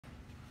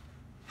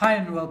Hi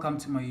and welcome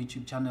to my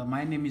YouTube channel.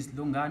 My name is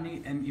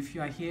Lungani, and if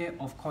you are here,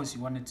 of course you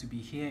wanted to be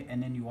here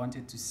and then you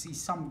wanted to see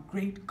some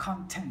great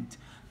content.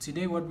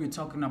 Today what we're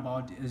talking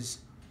about is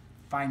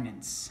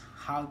finance,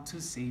 how to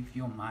save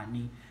your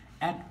money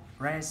at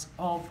rest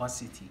or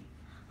varsity,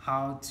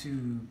 how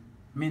to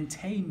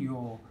maintain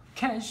your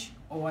cash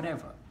or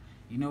whatever.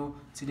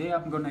 Today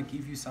I'm gonna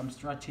give you some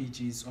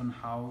strategies on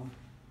how,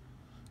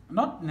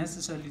 not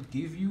necessarily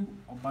give you,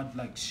 but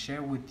like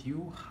share with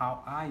you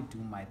how I do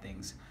my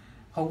things.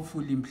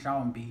 Hopefully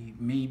mhlawumbe,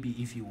 maybe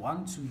if you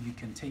want to, you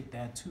can take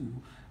that too,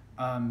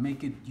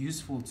 make it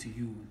useful to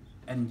you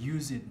and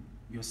use it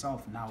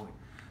yourself now.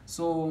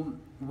 So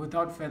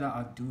without further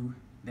ado,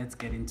 let's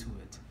get into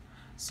it.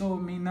 So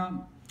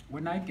Mina,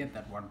 when I get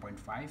that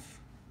 1.5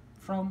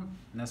 from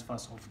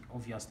NSFAS,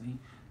 obviously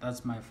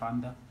that's my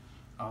funder,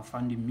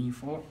 funding me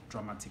for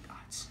dramatic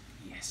arts.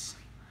 Yes,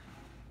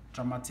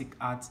 dramatic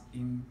arts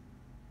in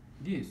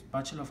this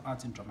Bachelor of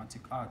Arts in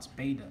Dramatic Arts,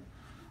 beta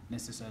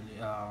necessarily,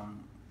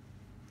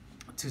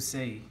 to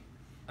say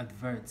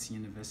Adverts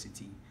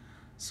University.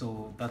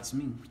 So that's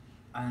me,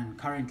 and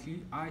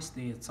currently I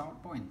stay at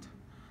South Point,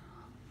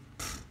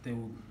 the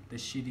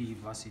shitty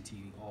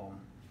university or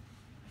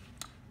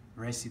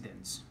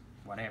residence,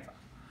 whatever.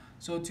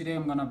 So today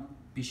I'm gonna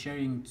be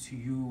sharing to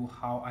you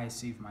how I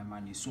save my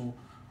money. So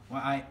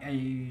well, I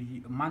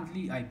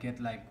monthly I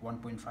get like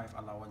 1.5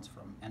 allowance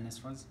from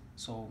NSFAS.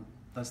 So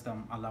that's the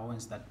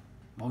allowance that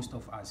most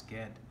of us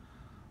get.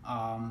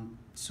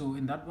 So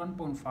in that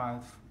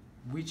 1.5,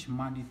 which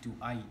money do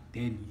I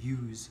then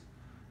use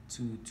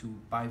to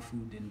buy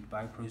food and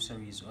buy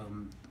groceries,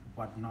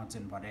 whatnot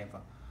and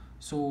whatever.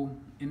 So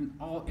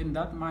in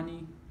that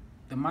money,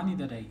 the money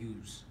that I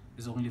use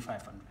is only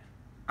 500.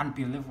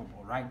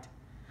 Unbelievable, right?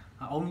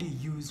 I only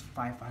use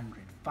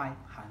 500.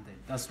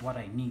 That's what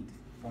I need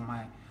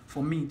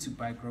for me to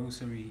buy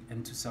grocery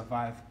and to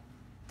survive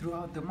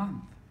throughout the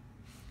month.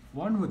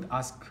 One would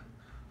ask,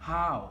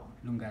 how,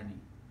 Lungani?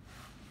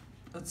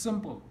 It's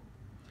simple.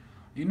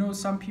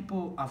 Some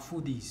people are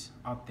foodies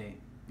out there.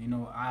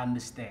 I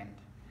understand.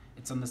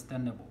 It's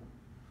understandable.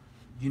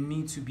 You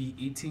need to be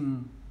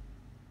eating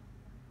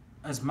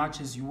as much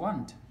as you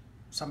want.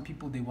 Some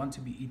people, they want to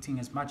be eating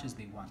as much as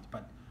they want.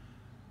 But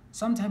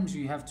sometimes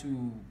you have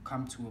to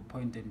come to a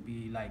point and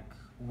be like,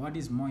 what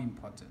is more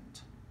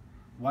important?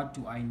 What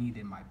do I need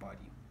in my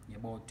body? Yeah,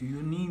 but do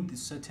you need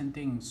certain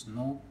things?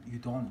 No, you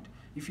don't.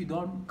 If you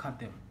don't, cut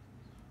them.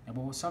 Yeah,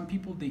 but some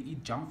people, they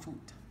eat junk food.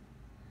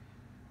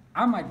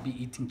 I might be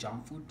eating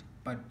junk food,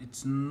 but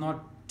it's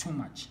not too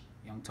much.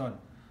 Young tall.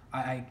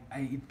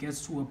 It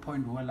gets to a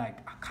point where like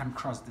I can't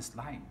cross this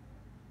line.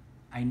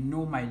 I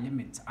know my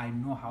limits. I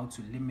know how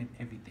to limit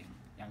everything.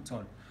 Young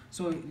tall.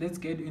 So let's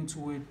get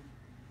into it.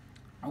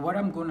 What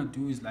I'm gonna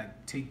do is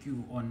like take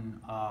you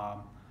on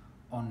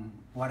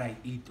what I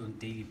eat on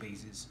daily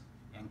basis.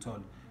 Young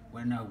tall.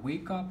 When I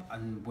wake up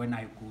and when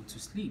I go to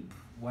sleep,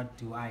 what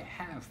do I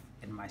have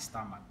in my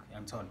stomach?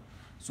 Young tall.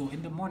 So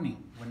in the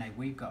morning when I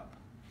wake up,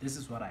 this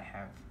is what I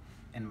have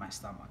in my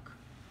stomach.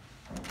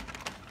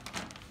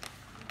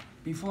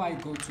 Before I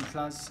go to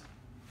class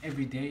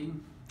every day,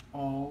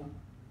 or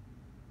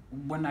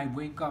when I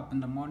wake up in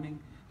the morning,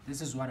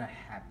 this is what I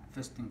have.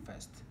 First thing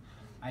first,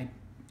 I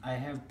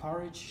have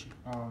porridge,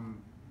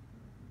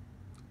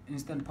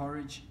 instant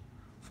porridge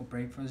for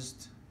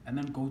breakfast, and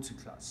then go to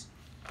class.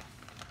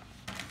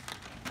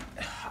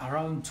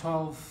 Around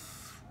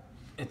 12,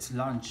 it's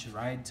lunch,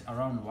 right?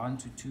 Around 1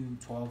 to 2,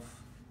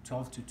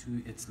 12 to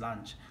 2, it's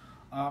lunch.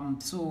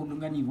 So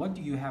Lungani, what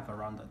do you have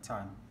around that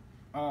time?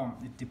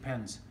 It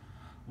depends.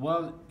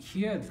 Well,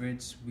 here at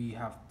Reds, we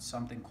have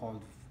something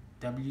called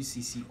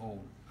WCCO.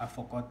 I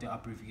forgot the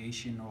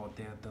abbreviation or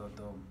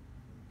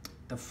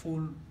the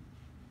full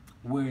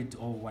word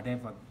or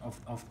whatever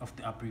of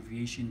the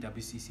abbreviation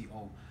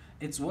WCCO.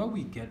 It's where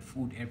we get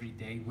food every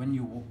day. When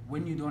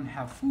you don't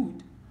have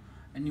food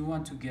and you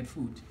want to get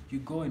food, you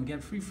go and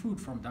get free food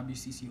from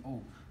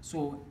WCCO.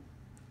 So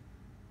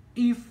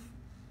if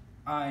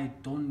I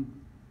don't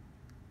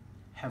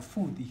have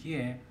food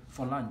here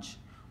for lunch,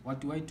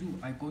 what do?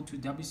 I go to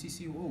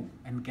WCCO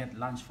and get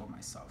lunch for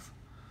myself.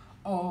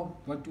 Or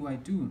what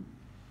do?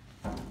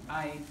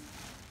 I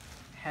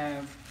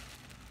have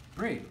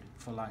bread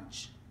for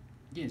lunch.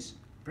 Yes,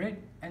 bread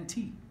and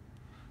tea.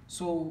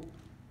 So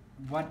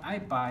what I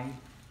buy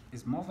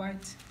is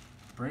Movite,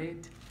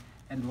 bread,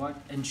 and what?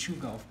 And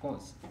sugar, of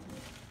course.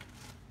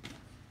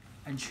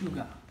 And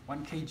sugar,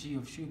 1 kg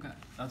of sugar.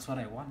 That's what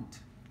I want,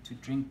 to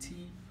drink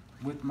tea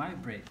with my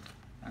bread.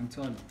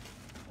 Until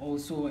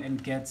also,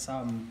 and get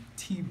some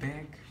tea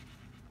bag.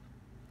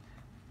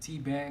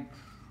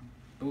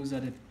 Those are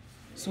the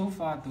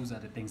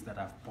things that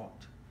I've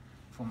bought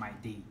for my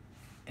day,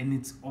 and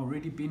it's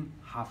already been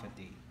half a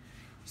day.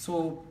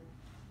 So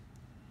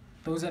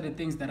those are the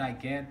things that I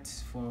get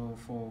for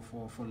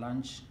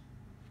lunch: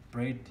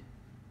 bread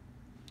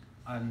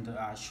and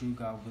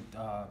sugar with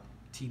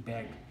tea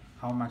bag.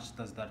 How much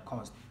does that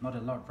cost? Not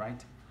a lot,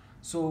 right?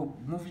 So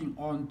moving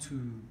on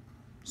to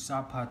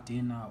supper,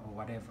 dinner, or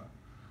whatever.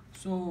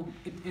 So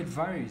it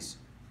varies.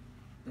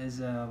 There's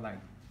like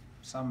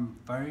some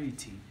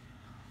variety.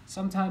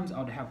 Sometimes I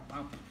would have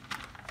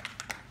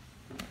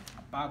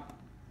pap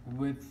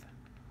with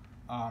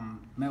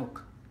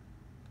milk.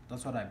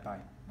 That's what I buy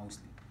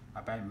mostly.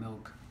 I buy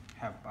milk,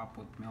 have pap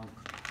with milk,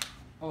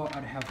 or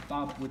I'd have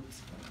pap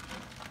with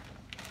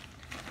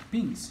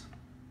beans.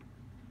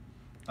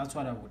 That's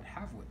what I would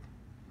have with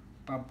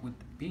pap with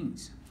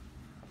beans.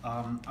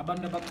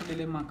 Abantu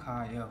abakhulele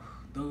emakhaya,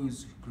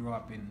 those who grew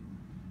up in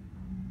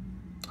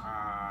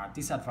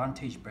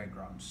disadvantaged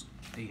backgrounds,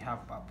 they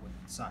have pap with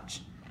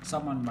such.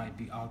 Someone might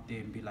be out there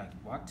and be like,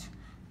 "What?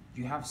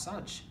 You have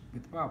such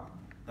with pap?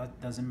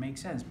 That doesn't make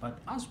sense." But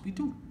us, we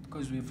do,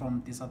 because we're from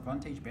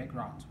disadvantaged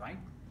backgrounds, right?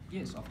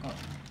 Yes, of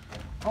course.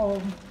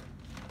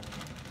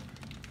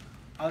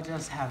 I'll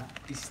just have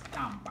this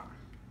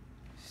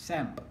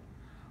samp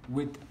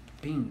with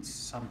beans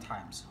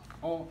sometimes,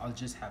 or I'll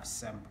just have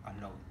samp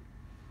alone.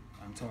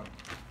 I'm told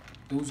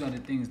those are the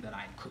things that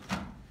I cook.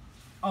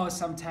 Or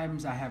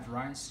sometimes I have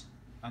rice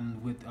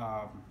and with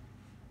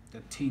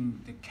the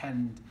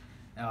canned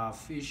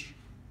fish,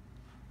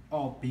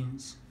 or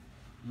beans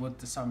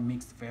with some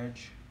mixed veg,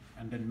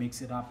 and then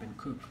mix it up and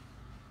cook.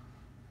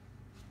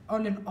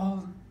 All in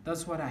all,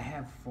 that's what I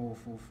have for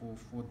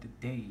the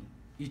day,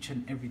 each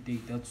and every day.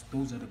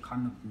 Those are the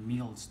kind of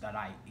meals that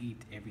I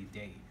eat every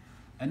day.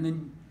 And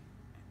then,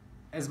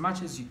 as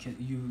much as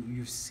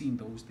you've seen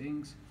those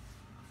things,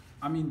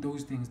 I mean,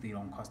 those things, they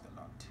don't cost a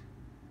lot.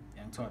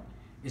 And so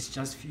it's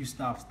just few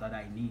stuffs that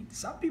I need.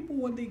 Some people,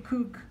 when they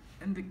cook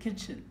in the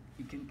kitchen,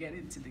 you can get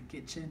into the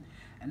kitchen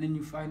and then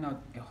you find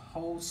out a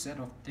whole set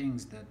of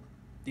things that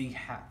they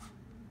have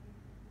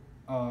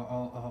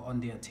on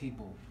their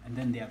table, and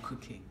then they are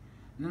cooking.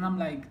 And then I'm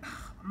like,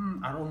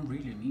 I don't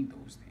really need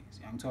those things.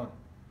 I'm told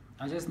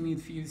I just need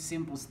few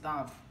simple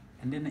stuff,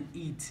 and then I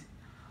eat.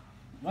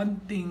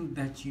 One thing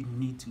that you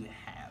need to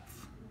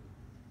have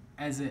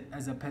as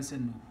a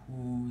person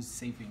who's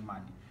saving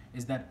money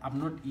is that I'm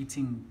not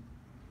eating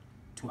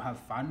to have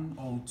fun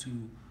or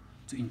to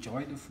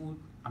enjoy the food.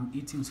 I'm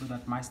eating so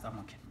that my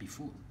stomach can be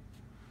full,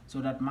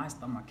 so that my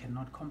stomach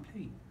cannot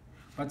complain.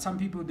 But some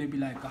people, they be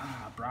like,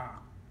 bruh,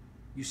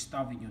 you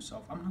starving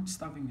yourself. I'm not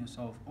starving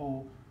yourself.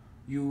 Or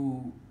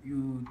you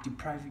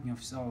depriving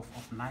yourself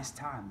of nice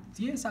time.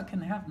 Yes, I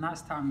can have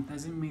nice time. It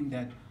doesn't mean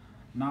that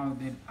now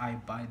that I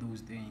buy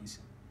those things,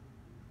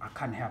 I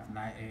can't have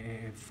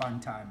a fun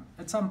time.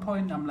 At some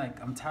point,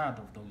 I'm tired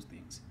of those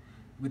things.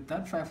 With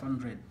that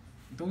 500,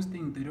 those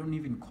things, they don't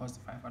even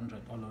cost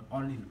 500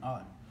 all in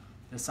all.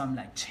 There's some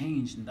like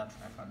change in that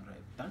 500.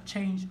 That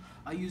change,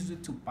 I use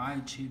it to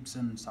buy chips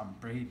and some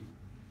bread,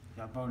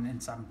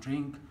 and some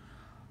drink,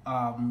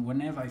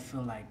 whenever I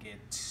feel like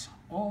it.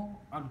 Or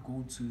I'll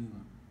go to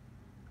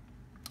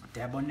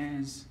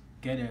Debonair's,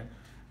 get a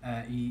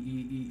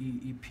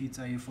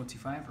pizza,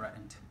 45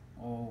 rand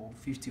or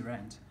 50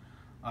 rand.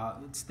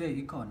 It's the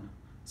icon.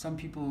 Some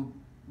people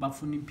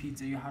bafuna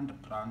pizza 100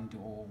 rand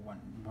or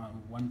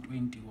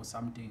 120 or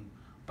something,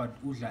 but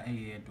udla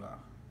eyedwa.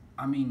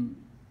 I mean,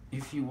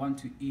 if you want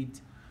to eat,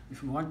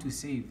 if you want to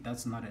save,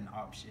 that's not an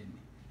option.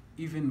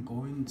 Even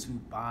going to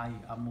buy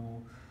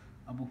Abu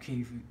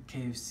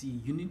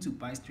KFC, you need to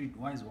buy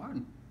streetwise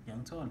one.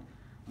 Young ton.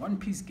 One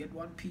piece, get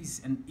one piece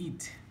and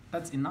eat.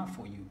 That's enough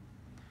for you.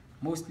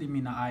 Mostly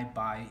I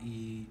buy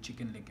a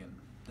chicken leg,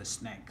 the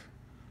snack,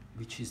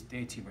 which is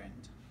 30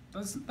 rand.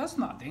 That's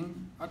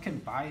nothing. I can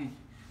buy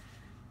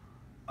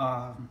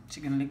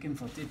chicken leg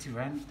for 30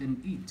 rand,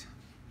 then eat.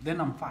 Then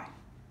I'm fine.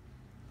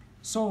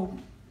 So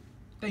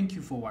thank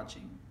you for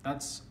watching.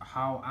 That's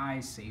how I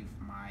save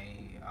my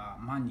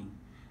money.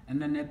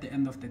 And then at the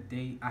end of the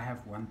day, I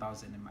have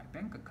 1,000 in my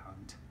bank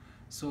account.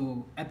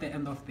 So at the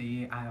end of the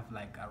year, I have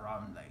like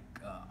around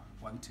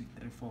 1, 2,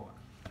 3, 4.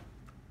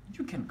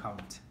 You can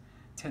count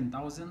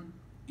 10,000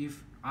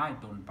 if I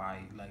don't buy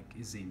like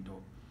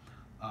Izindo,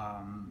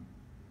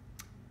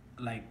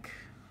 like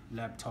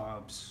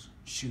laptops,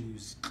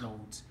 shoes,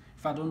 clothes.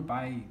 If I don't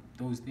buy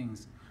those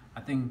things,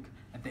 I think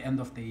at the end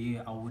of the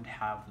year I would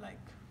have like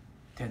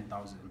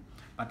 10,000.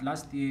 But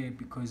last year,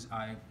 because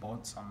I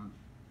bought some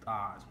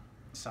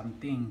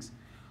things,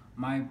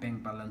 my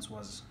bank balance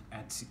was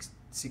at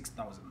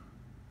 6,000.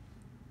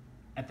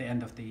 At the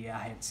end of the year, I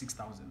had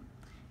 6,000.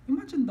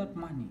 Imagine that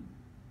money.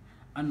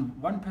 And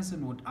one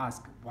person would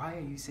ask, why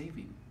are you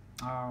saving?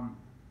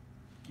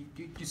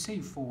 You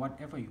save for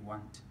whatever you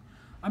want.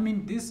 I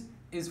mean, this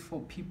is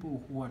for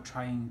people who are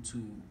trying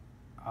to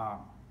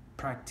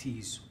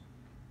practice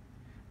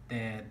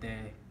their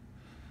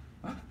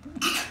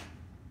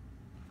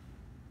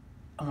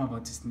I'm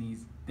about to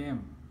sneeze.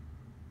 Damn,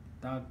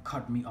 that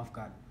caught me off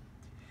guard.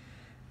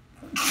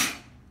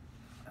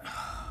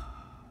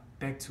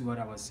 Back to what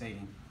I was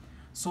saying.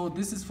 So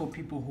this is for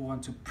people who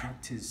want to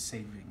practice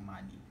saving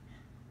money.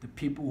 The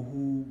people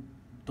who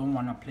don't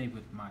want to play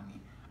with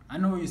money. I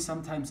know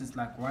sometimes it's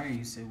like, what are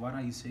you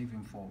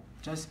saving for?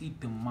 Just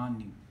eat the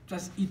money.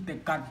 Just eat the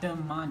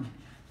goddamn money.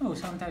 No,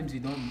 sometimes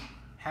you don't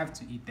have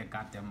to eat the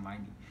goddamn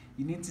money.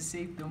 You need to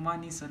save the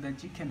money so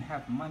that you can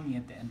have money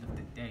at the end of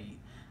the day.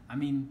 I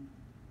mean,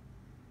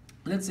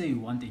 let's say you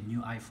want a new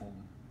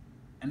iPhone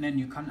and then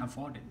you can't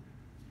afford it.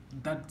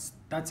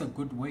 That's a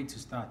good way to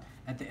start.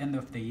 At the end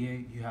of the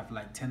year, you have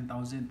like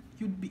 10,000.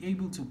 You'd be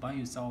able to buy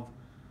yourself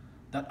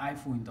that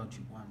iPhone that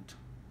you want,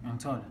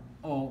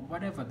 or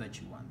whatever that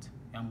you want.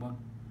 Yangibona?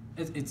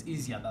 It's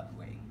easier that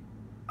way.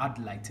 I'd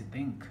like to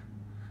think.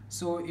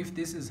 So if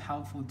this is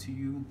helpful to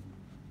you,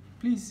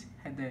 please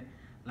hit the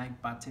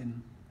like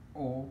button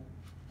or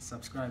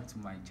subscribe to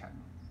my channel.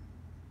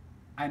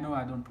 I know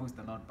I don't post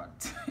a lot,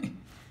 but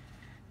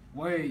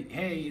wait,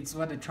 hey, it's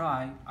worth a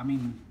try. I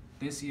mean,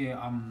 this year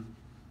I'm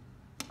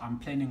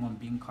planning on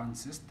being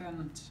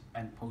consistent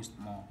and post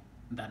more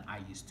than I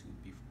used to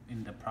be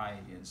in the prior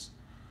years.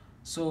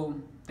 So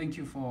thank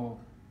you for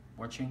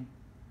watching.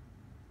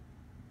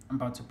 I'm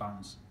about to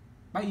bounce.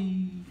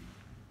 Bye.